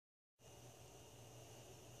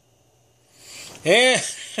And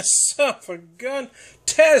son of a gun,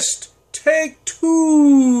 test, take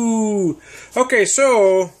two. Okay,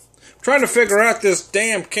 so I'm trying to figure out this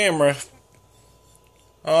damn camera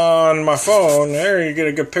on my phone. There, you get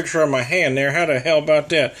a good picture of my hand there. How the hell about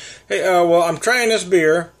that? Hey, well, I'm trying this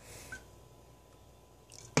beer.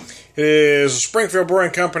 It is a Springfield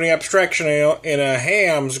Brewing Company Abstraction Ale in a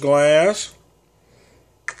Ham's glass.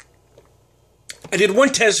 I did one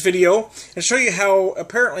test video and show you how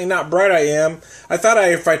apparently not bright I am. I thought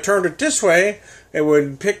if I turned it this way, it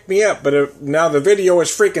would pick me up, but now the video is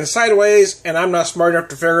freaking sideways, and I'm not smart enough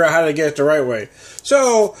to figure out how to get it the right way.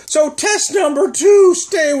 So test number 2,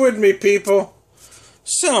 stay with me, people.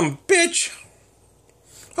 Some bitch.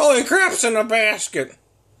 Holy crap's in a basket.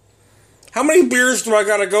 How many beers do I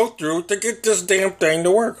gotta go through to get this damn thing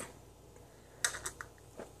to work?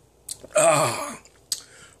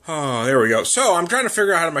 Oh, there we go. So, I'm trying to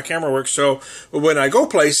figure out how my camera works, so when I go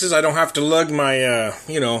places, I don't have to lug my, here's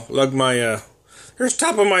the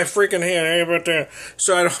top of my freaking hand, right about there.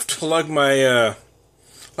 So, I don't have to lug my,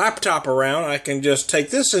 laptop around. I can just take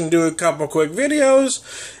this and do a couple quick videos,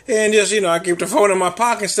 and just, I keep the phone in my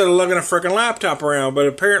pocket instead of lugging a freaking laptop around. But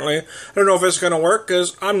apparently, I don't know if it's going to work,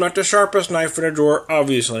 because I'm not the sharpest knife in the drawer,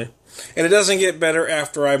 obviously. And it doesn't get better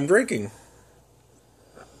after I'm drinking.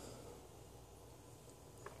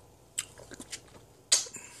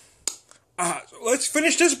 Let's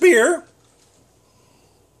finish this beer.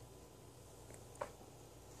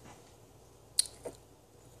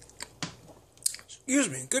 Excuse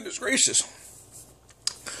me, goodness gracious.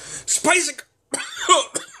 Spicy.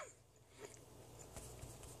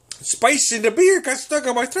 Spice in the beer got stuck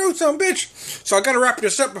on my throat, son of a bitch. So I gotta wrap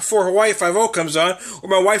this up before Hawaii 5-0 comes on, or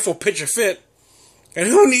my wife will pitch a fit. And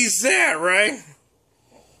who needs that, right?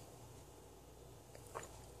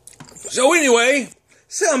 So anyway,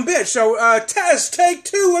 son of a bitch. So, test, take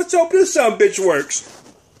 2. Let's hope this son of a bitch works.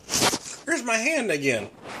 Here's my hand again.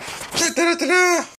 Da-da-da-da-da.